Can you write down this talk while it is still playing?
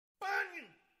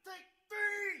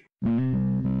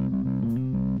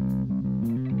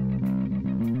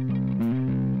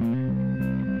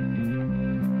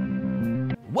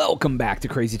welcome back to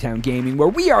Crazy Town Gaming, where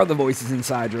we are the voices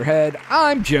inside your head.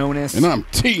 I'm Jonas. And I'm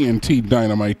TNT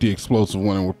Dinomight, the explosive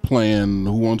one, and we're playing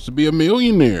Who Wants to Be a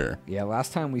Millionaire? Yeah,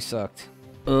 last time we sucked.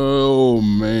 Oh,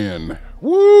 man.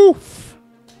 Woo!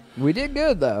 We did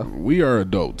good, though. We are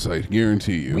adults, I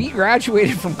guarantee you. We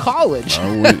graduated from college.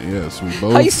 Yes, we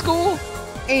both. High school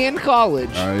and college.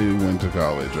 I went to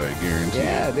college, I guarantee you.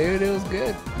 Yeah, dude, it was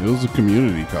good. It was a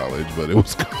community college, but it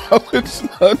was college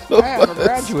nonetheless. I have a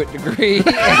graduate degree. And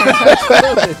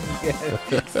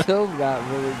I still got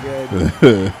really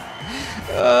good.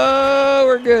 Oh,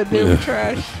 we're good, dude. We're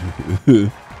trash.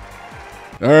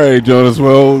 All right, Jonas.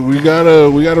 Well, we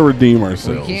gotta redeem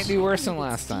ourselves. We can't do worse than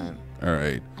last time. All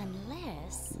right.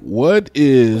 What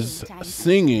is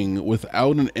singing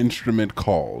without an instrument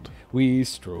called? We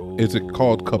stroll. Is it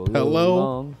called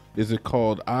capello? Is it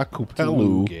called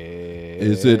acapello?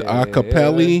 Is it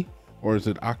acapelli or is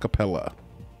it acapella?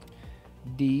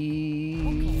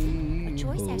 Deep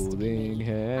holding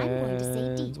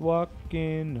hands,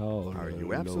 walking all. Are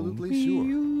you absolutely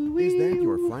sure? Is that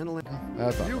your final answer?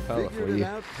 That's acapella for you.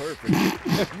 Perfect.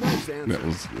 Nice answer. That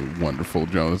was wonderful,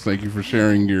 Jonas. Thank you for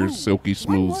sharing your silky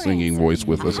smooth singing voice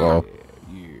with us all.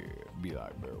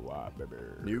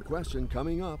 New question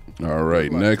coming up. All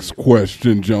right, next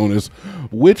question, Jonas.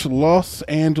 Which Los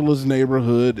Angeles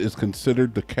neighborhood is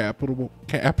considered the capital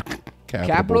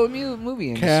Capital of the movie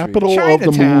industry. Capital of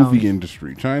the movie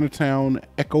industry? Chinatown,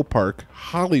 Echo Park,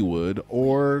 Hollywood,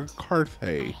 or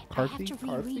Carthay?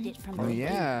 Carthay? Oh,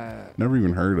 yeah. Never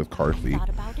even heard of Carthay.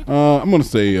 I'm gonna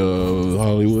say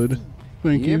Hollywood.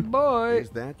 Thank Yeah, you. boy. Is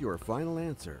that your final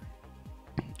answer?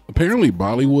 Apparently,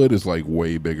 Bollywood is like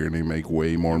way bigger, and they make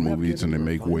way more movies, and they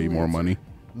make way more money.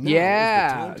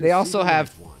 Yeah. They also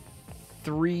have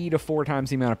 3 to 4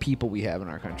 times the amount of people we have in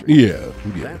our country. Yeah.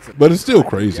 But it's still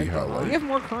crazy how We like. have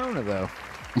more corona, though.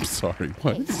 I'm sorry.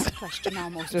 What? Question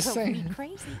almost Just drove me saying.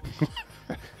 crazy.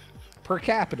 Per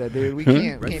capita, dude. We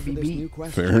can't Ready be for this new beat.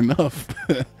 question? Fair enough.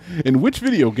 In which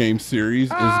video game series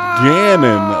is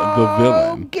Ganon the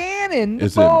villain? Ganon,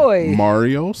 Is boy. it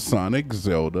Mario, Sonic,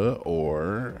 Zelda,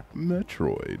 or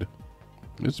Metroid?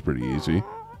 It's pretty easy.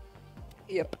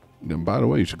 Yep. And by the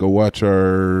way, you should go watch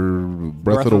our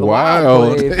Breath of the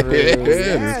Wild. playthrough.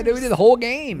 Yeah, dude, we did the whole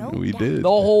game. We did. The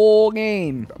whole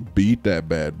game. Beat that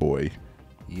bad boy.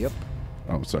 Yep.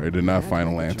 I'm sorry, I did not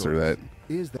final answer that.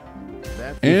 Is that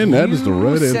And that is the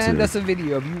right Send answer. us a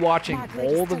video of you watching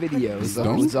all the videos of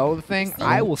Don't. the Zelda thing.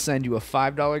 I will send you a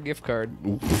 $5 gift card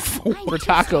for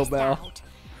Taco Bell.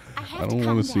 I don't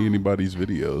want to see anybody's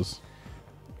videos.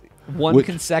 One Which-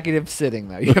 consecutive sitting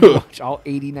though. You have to watch all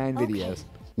 89 videos.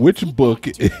 Which book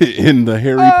in the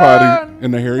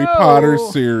Harry Potter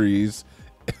series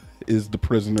is The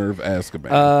Prisoner of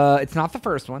Azkaban? It's not the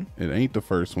first one. It ain't the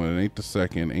first one. It ain't the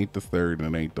second. Ain't the third.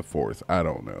 And it ain't the fourth. I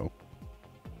don't know.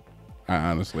 I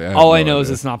honestly, have All no I know is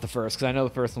idea. it's not the first because I know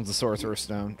the first one's the Sorcerer's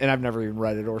Stone, and I've never even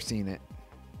read it or seen it.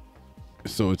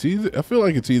 So it's either. I feel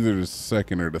like it's either the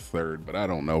second or the third, but I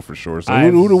don't know for sure. So I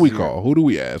have who do we zero. call? Who do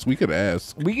we ask? We could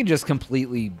ask. We can just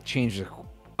completely change the.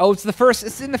 Oh, it's the first.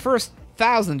 It's in the first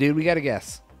 1,000, dude. We got to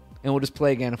guess, and we'll just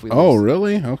play again if we lose. Oh,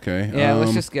 really? Okay. Yeah,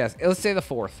 let's just guess. Let's say the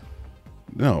 4th.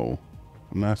 No,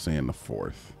 I'm not saying the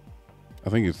fourth. I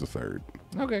think it's the third.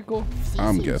 Okay, cool.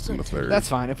 I'm guessing the third. That's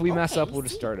fine. If we mess up, we'll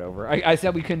just start over. I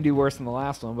said we couldn't do worse than the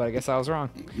last one, but I guess I was wrong.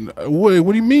 What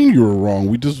do you mean you were wrong?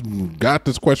 We just got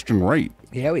this question right.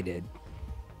 Yeah, we did.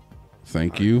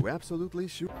 Thank Are you. you absolutely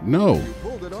sure? No. You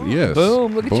pulled it off. Yes.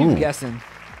 Boom! Look at Boom. you guessing.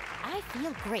 I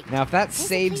feel great. Now, if that Physically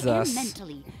saves and us-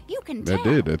 mentally. You can That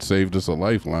tell. did. That saved us a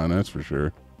lifeline. That's for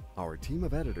sure. Our team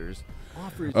of editors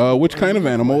offers. Which kind of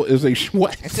animal is a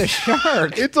what? It's a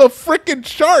shark. It's a freaking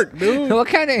shark, dude. What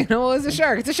kind of animal is a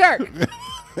shark? It's a shark.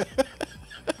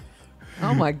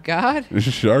 Oh my god.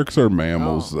 Sharks are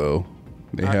mammals, Oh. though.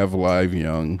 They have live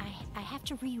young. I have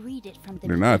to reread it from the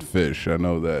They're not beginning. fish. I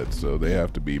know that. So they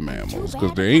have to be mammals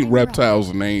because they ain't reptiles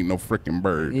and they ain't no freaking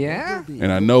bird. Yeah.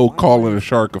 And I know calling a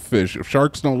shark a fish. If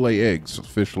sharks don't lay eggs,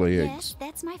 fish lay Yes, eggs.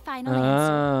 that's my final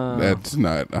answer. Oh. That's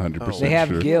not 100% They have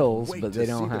sure. gills, Wait but to they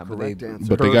see don't the have. But correct they, answer.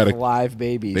 But they birth gotta- live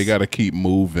babies. They got to keep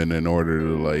moving in order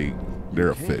to, like, they're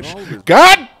a fish. all this-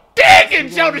 God dang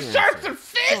it, Joe, the sharks are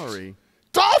fish! Sorry.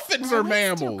 Dolphins are Well,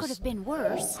 it still could mammals! have been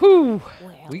worse. Whew.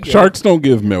 Well, We good. Sharks don't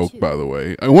give milk, by the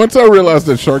way. And once I realized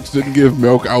that sharks didn't give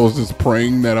milk, I was just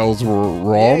praying that I was Yeah,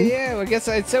 wrong. yeah. I guess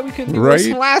I said we couldn't do worse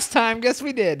Right? than last time. Guess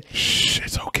we did. Shh,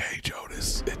 it's okay,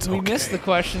 Jonas. It's We okay. missed the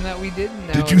question that we didn't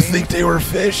know. Did you think they were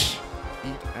fish?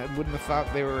 I wouldn't have thought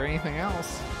they were anything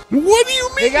else. What do you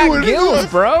mean? They got what- gills,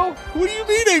 bro. What do you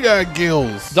mean they got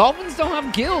gills? Dolphins don't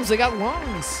have gills. They got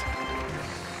lungs.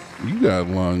 You got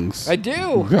lungs. I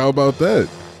do. How about that?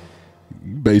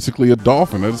 Basically a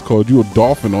dolphin. I just called you a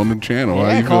dolphin on the channel. How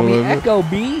Yeah, you call me feeling? Echo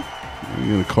B. I'm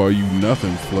gonna call you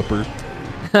nothing, Flipper.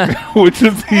 Which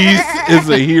of these is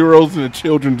a heroes in a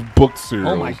children's book series?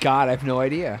 Oh my god, I have no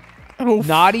idea. Oh,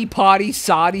 Naughty, Potty,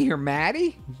 Soddy, or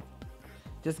Maddie?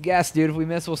 Just guess, dude. If we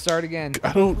miss, we'll start again.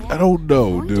 I don't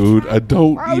know, dude. I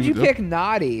don't. Why would you even- pick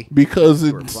Naughty? Because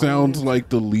it sounds like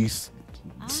the least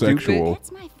sexual.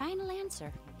 That's my final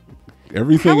answer.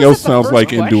 Everything How is else that the sounds first like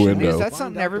question? innuendo. Is that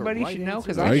something everybody should know?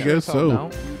 Because I sure guess as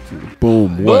hell so. don't.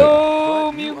 Boom. What?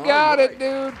 Boom! You got it,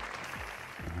 dude.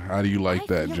 How do you like I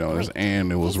that, feel Jonas? great,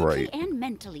 And it was physically right. And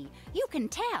mentally, you can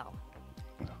tell.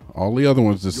 All the other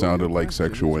ones just sounded like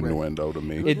sexual innuendo to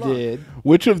me. It did.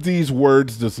 Which of these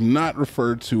words does not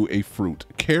refer to a fruit?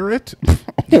 Carrot,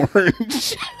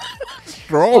 orange,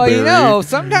 strawberry. Well, you know,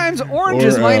 sometimes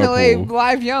oranges or might lay apple.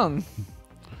 live young.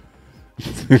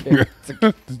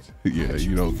 Yeah,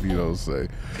 you don't say.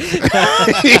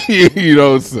 You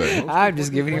don't say. I'm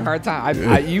just giving you a hard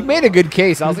time. You made a good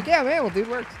case. I was like, yeah, man, well, dude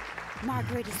works.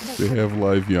 Margaret is They so have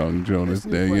live young, Jonas. This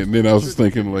new Dang it. And question then I was should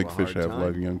thinking give like you a fish hard have time,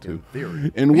 live young too. in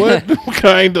theory. In what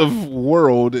kind of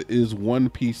world is One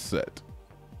Piece set?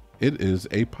 It is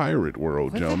a pirate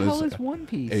world, What Jonas. the hell is One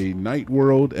Piece? A night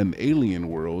world, an alien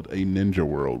world, a ninja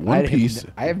world. One Piece.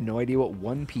 I have no idea what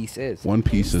One Piece is. One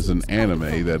Piece is an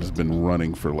anime that has been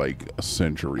running for like A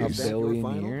centuries.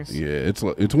 billion years. Yeah, it's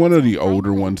one of the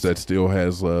older ones that still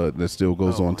has that still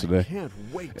goes Oh, on I today. can't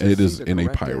wait to It see is the in a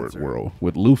correct pirate answer. world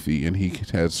with Luffy, and he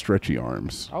has stretchy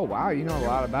arms. Oh wow, you know a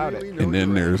lot about it. Really know And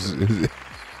then your there's,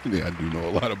 yeah, I do know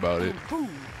a lot about it. boom.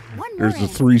 One more There's the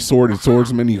answer. three-sworded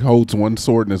swordsman. He holds one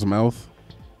sword in his mouth.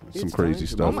 Some It's crazy time to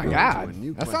stuff. Oh my move god, on to a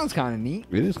new that question. sounds kind of neat.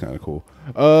 It is kind of cool.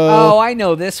 Oh, I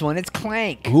know this one. It's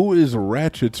Clank. Who is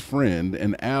Ratchet's friend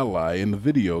and ally in the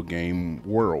video game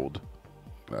world?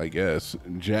 I guess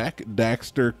Jack,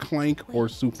 Daxter, Clank, or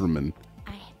Superman.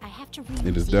 I have to read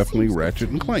It is these definitely things Ratchet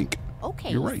and to Clank. me.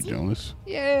 Okay. You're right, easy. Jonas.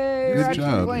 Yay, Good Ratchet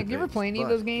job. and Clank. You ever play any of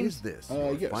But those games? Is this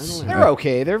Yes. your final They're answer?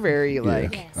 okay. They're very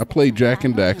like. Yes, I played that's Jack my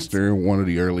and final Daxter, one of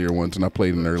the earlier ones, and I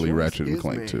played an early choice Ratchet and is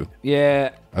Clank made. too. Yeah,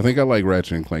 I think I like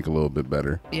Ratchet and Clank a little bit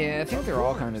better. yeah. I think they're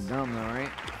all kind of dumb though, right?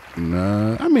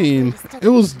 Nah, I mean, it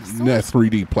was that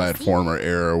 3D platformer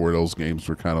era where those games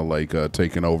were kind of like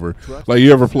taking over. Like,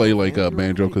 you ever play like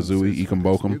Banjo-Kazooie, Ekum New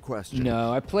Bokum? question.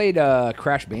 No, I played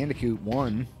Crash Bandicoot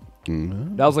 1.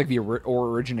 That was like the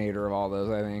originator of all those,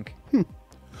 I think.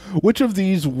 Which of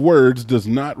these words does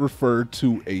not refer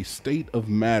to a state of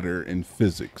matter in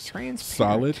physics? Transparent.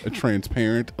 Solid, a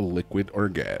transparent, a liquid, or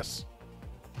gas?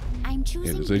 I'm It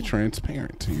choosing is a B.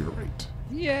 transparent. You're right.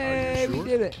 Yay, we sure?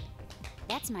 did it.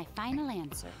 That's my final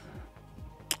answer.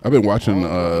 I've been watching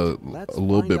Let's a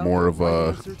little find bit out more the of right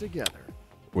answer together.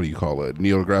 what do you call it?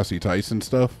 Neil deGrasse Tyson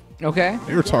stuff. Okay.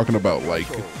 They were talking about like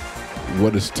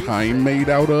what is time made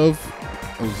out of.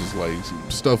 I was just like, some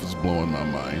stuff is blowing my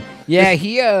mind. Yeah,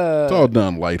 he It's all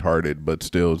done lighthearted, but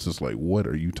still, it's just like, what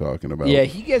are you talking about? yeah,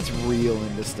 he gets real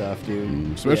into stuff,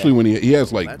 dude. Especially when he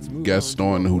has like Let's move guests on to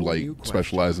on a who whole like new question.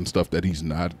 specialize in stuff that he's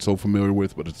not so familiar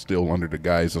with, but it's still under the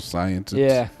guise of science. It's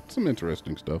Yeah. some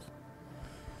interesting stuff.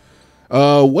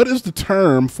 What is the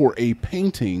term for a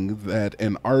painting that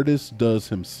an artist does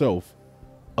himself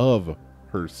of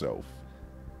herself?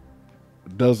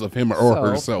 Does of him or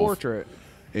herself? Self-portrait.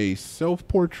 A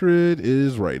self-portrait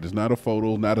is right. It's not a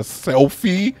photo, not a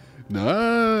selfie.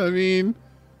 Nah, I mean,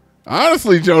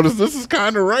 honestly, Jonas, this is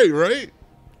kind of right?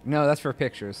 No, that's for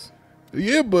pictures.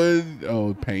 Yeah, but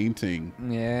painting.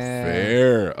 Yeah.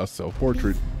 Fair. A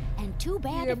self-portrait. And too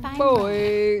bad Yeah, if I'm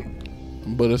boy.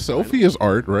 But a selfie is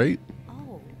art, right? wrong.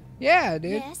 Oh, Yeah,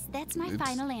 dude. yes, that's my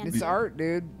final answer. It's art,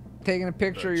 dude. Taking a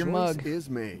picture of your Choice mug. is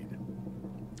made.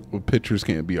 Well, pictures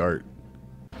can't be art.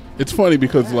 It's funny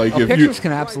because like Oh, if pictures you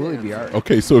can absolutely be art.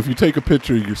 okay, so if you take a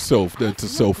picture of yourself, that's a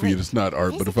selfie. It's not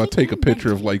art. But if I take a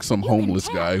picture of like some homeless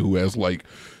guy who has like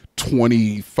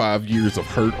 25 years of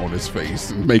hurt on his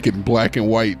face and make it in black and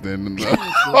white, then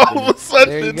all of a sudden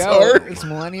There you it's go. art. It's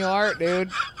millennial art, dude.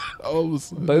 All of a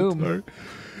sudden Boom. it's art.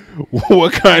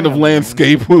 What kind of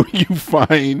landscape will you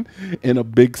find in a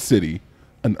big city?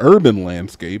 An urban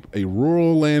landscape, a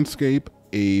rural landscape,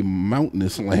 a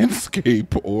mountainous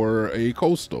landscape, or a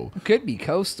coastal? Could be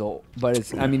coastal, but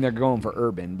it's. I mean, they're going for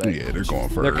urban, but Yeah, they're going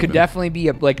for there urban. could definitely be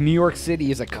a like New York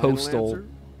City is a coastal answer?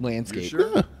 landscape.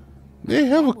 Sure. Yeah, they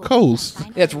have a coast.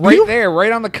 It's right You- there,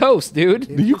 right on the coast,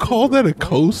 dude. Do you call that a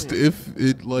coast if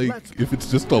it if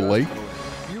it's just a lake?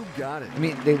 You got it. I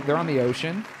mean, they're on the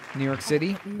ocean. New York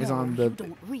City is No, on the you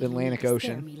don't really Atlantic need to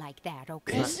Ocean. scare me like that,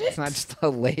 okay? It's not just a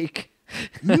lake.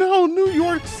 No, New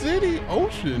York City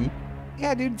ocean.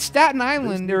 Yeah, dude. Staten This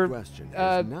Island new or question is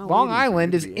now Long waiting for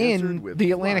Island you is to be answered in with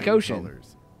the Atlantic flying Ocean.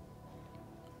 colors.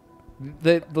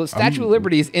 The Statue of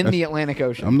Liberty is in the Atlantic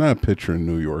Ocean. I'm not picturing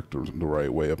New York the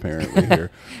right way, apparently, here.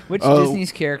 Which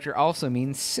Disney's character also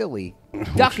means silly.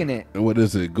 Ducking it. What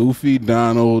is it? Goofy,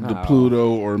 Donald, Oh.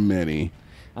 Pluto, or Minnie?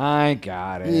 I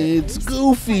got it. It's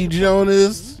Goofy,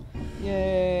 Jonas.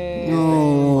 Yay.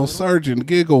 Oh, Sergeant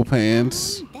Giggle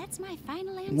Pants. That's my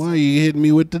final answer. Why you hitting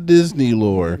me with the Disney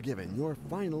lore? You've given your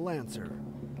final answer.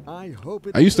 I hope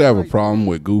it's I used to have a right. problem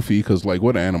with Goofy because, like,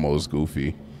 what animal is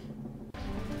Goofy?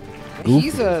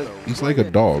 Goofy. He's like a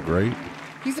dog, right?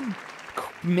 He's a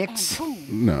mix.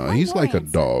 No, he's like a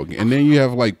dog. And then you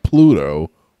have, like, Pluto,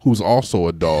 who's also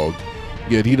a dog,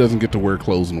 yet he doesn't get to wear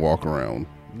clothes and walk around.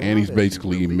 And he's Now that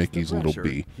basically you've released Mickey's the little pressure,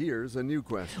 bee. Here's a new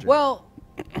question. Well,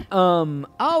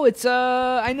 it's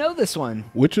I know this one.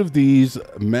 Which of these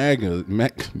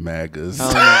magas?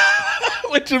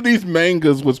 Which of these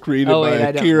mangas was created Oh by wait,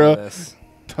 I don't know Akira this.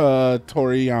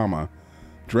 Toriyama?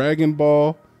 Dragon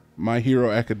Ball, My Hero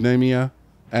Academia,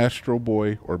 Astro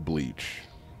Boy, or Bleach?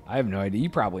 I have no idea. You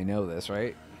probably know this,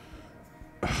 right?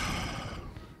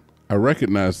 I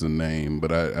recognize the name,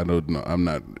 but I don't know. I'm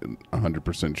not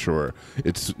 100% sure.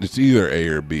 It's either A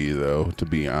or B, though. To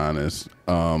be honest,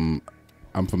 I'm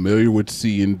familiar with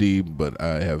C and D, but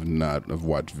I have not. I've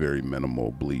watched very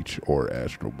minimal Bleach or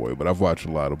Astro Boy, but I've watched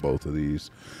a lot of both of these.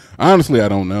 Honestly, I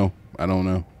don't know. I don't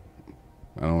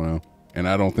know, and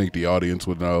I don't think the audience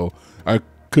would know. I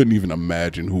couldn't even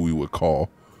imagine who we would call.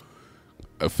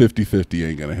 A 50-50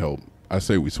 ain't gonna help. I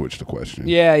say we switch the question.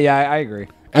 Yeah, I agree.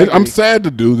 I'm sad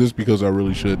to do this because I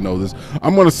really should know this.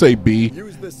 I'm going to say B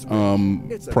Use the switch.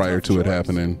 It's a prior tough to it choice.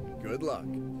 happening Good luck.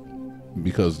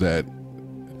 because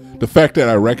the fact that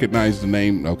I recognize the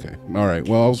name. Okay. All right.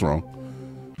 Well, I was wrong.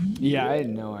 Yeah, I had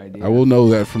no idea. I will know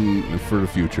that for the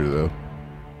future, though.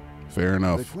 Fair The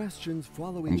enough. questions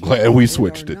follow I'm each glad other we and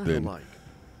switched are it not then. alike.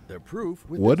 The proof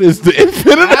with What the is the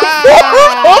infinitive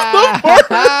form of the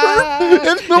verb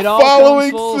in the It all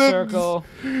following comes full sentence? circle.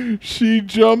 She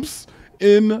jumps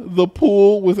in the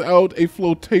pool without a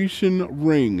flotation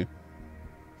ring.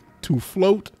 To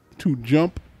float, to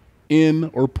jump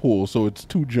in or pool. So it's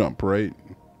to jump, right?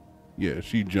 Yeah,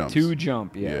 she jumps. To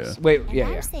jump, yes. Yeah. Wait, I'm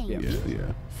yeah. saying Yeah, B.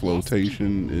 yeah.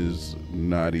 Flotation is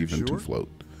not even to sure? float.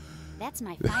 That's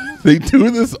my final They do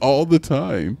this all the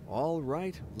time. All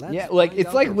right. Let's Yeah, like find it's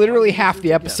out like the literally right half answer the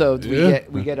together. episodes Yeah.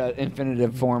 we get an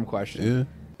infinitive form question.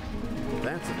 Yeah.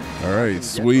 That's an All right, Get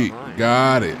sweet. behind.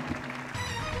 Got it.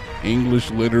 English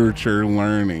literature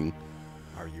learning.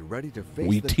 Are you ready to face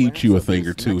We the teach you a facts of thing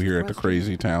or this two next here at the question?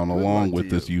 Crazy Town, Good along luck with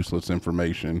to this you. useless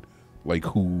information, like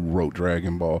who wrote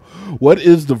Dragon Ball. What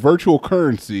is the virtual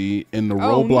currency in the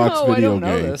Oh, Roblox no, video I don't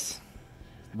know game? this.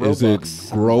 Is it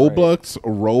Robux sounds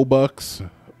right.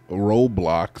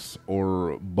 Roblox,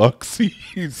 or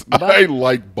Buxies? I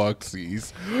like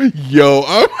Buxies. Yo,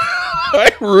 I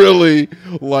really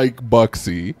like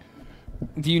Buxy.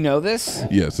 Do you know this?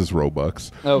 Yes, it's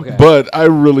Robux. Okay. But I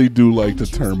really do like the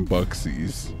term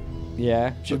Buxies.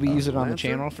 Yeah. Should we use it on the Answer?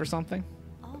 channel for something?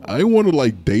 I want to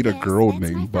like date a Yes, girl that's my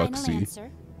named final Buxy. answer.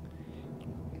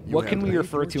 You What have can we made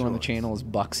refer your to on the choice. channel as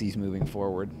Buxies moving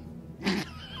forward?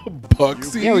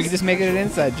 Buxies? Yeah, we can just make it an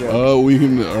inside joke. We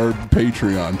can, our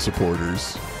Patreon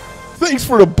supporters. Thanks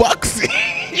for the Buxies.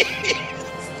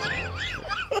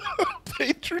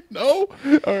 Patreon? No?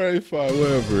 All right, fine,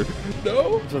 whatever.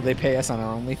 No? So they pay us on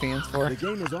our OnlyFans for? The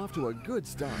game is off to a good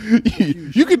start.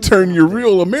 You can turn your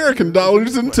real American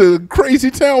dollars into Crazy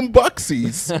Town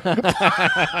Buxies.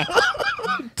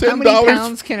 How many $10.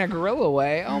 pounds can a gorilla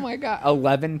weigh? Oh my god,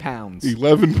 11 pounds.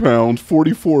 11 pounds,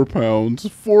 44 pounds,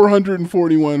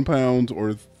 441 pounds,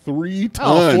 or 3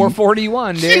 tons. Oh,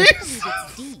 441, dude.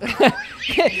 Jeez.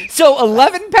 So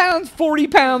 11 pounds, 40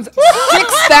 pounds,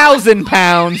 6,000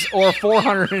 pounds, or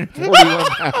 441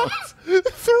 pounds.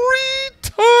 3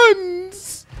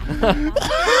 tons.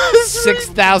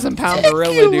 6,000 pound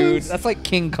gorilla, dude. That's like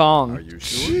King Kong. Are you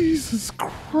sure? Jesus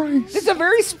Christ. It's a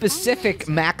very specific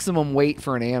maximum weight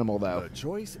for an animal, though. The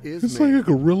choice is It's made. like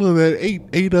a gorilla that ate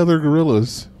 8 other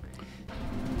gorillas.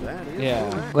 That is Yeah.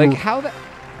 correct. Like, how that.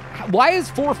 Why is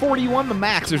 441 the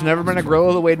max? There's never been a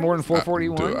gorilla that weighed more than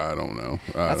 441? I don't know.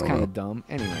 That's kind know. of dumb.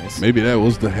 Anyways. Maybe that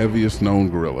was the heaviest known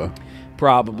gorilla. I hope you have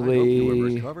Probably.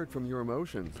 recovered from your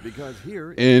emotions because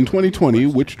here In is the 2020,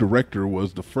 question. which director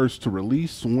was the first to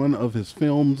release one of his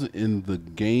films in the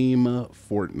game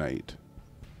Fortnite?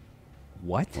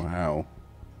 What? Wow.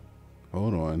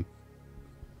 Hold on.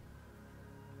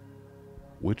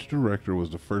 Which director was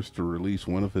the first to release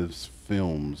one of his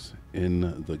films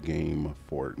in the game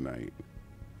Fortnite?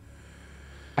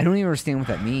 I don't even understand what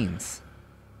that means.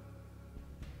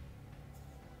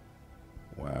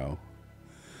 Wow.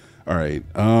 All right.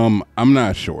 I'm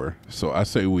not sure. So I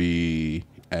say we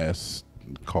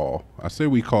call. I say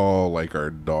we call like our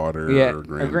daughter Yeah,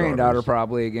 or a granddaughter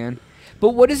probably again.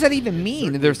 But what does that even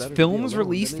mean? There's films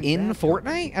released in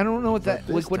Fortnite? I don't know what that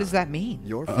like. What does that mean?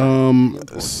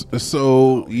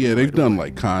 So yeah, they've done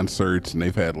like concerts and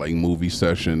they've had like movie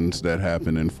sessions that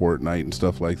happen in Fortnite and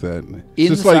stuff like that. It's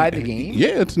just Inside like, the game?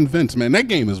 Yeah, it's events, man. That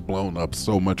game has blown up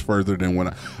so much further than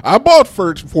when I bought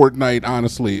first Fortnite.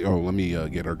 Honestly, oh, let me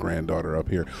get our granddaughter up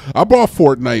here. I bought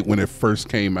Fortnite when it first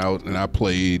came out, and I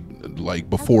played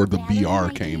like before the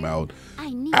VR came out.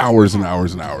 Hours and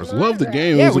hours and hours. Love the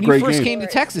game. Yeah, it was when a great you first game. came to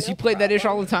Texas, you played that ish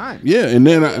all the time. Yeah, and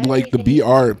then like the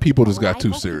BR, people just got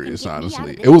too serious,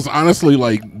 honestly. It was honestly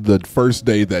like the first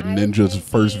day that Ninja's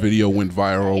first video went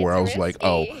viral where I was like,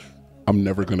 oh, I'm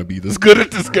never going to be this good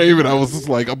at this game. And I was just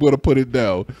like, I'm going to put it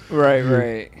down.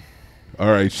 Right.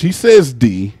 All right, she says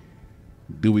D.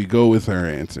 Do we go with her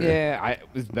answer? Yeah, it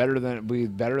was better than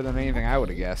anything I would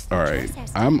have guessed. All right,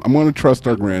 I'm going to trust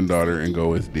our granddaughter and go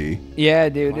with D. Yeah,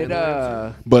 dude.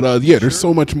 But yeah, there's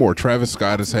so much more. Travis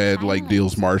Scott has had like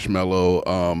deals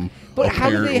Marshmallow. But how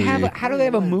do they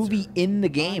have a movie in the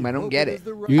game? I don't get it.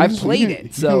 You I've just- played you can-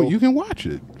 it, so you can watch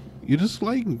it. You just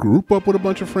like group up with a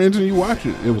bunch of friends and you watch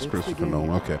it. It was Christopher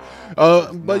Nolan, okay.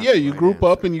 But yeah, you group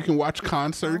up and you can watch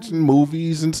concerts and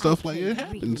movies and stuff like it.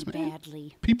 Happens, man.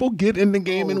 People get in the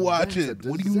game and watch it.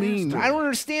 What do you mean? I don't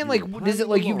understand. Like, is it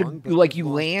like you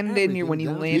land in when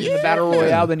you land in the battle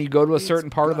royale, then you go to a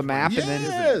certain part of the map, and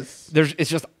then it's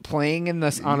just playing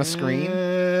on a screen?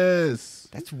 Yes.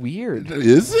 That's weird.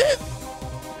 Is it?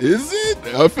 Is it?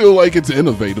 I feel like it's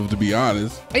innovative, to be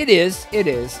honest. It is.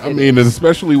 I mean,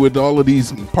 especially with all of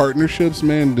these partnerships,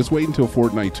 man, just wait until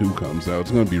Fortnite 2 comes out.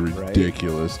 It's going to be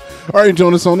ridiculous. All right,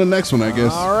 Jonas, on the next one, I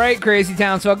guess. All right, Crazy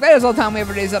Townsfolk. That is all the time we have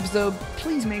for today's episode.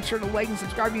 Please make sure to like and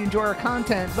subscribe if you enjoy our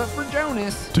content. But for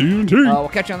Jonas, TNT. we'll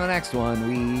catch you on the next one.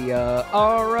 We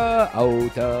are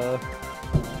out.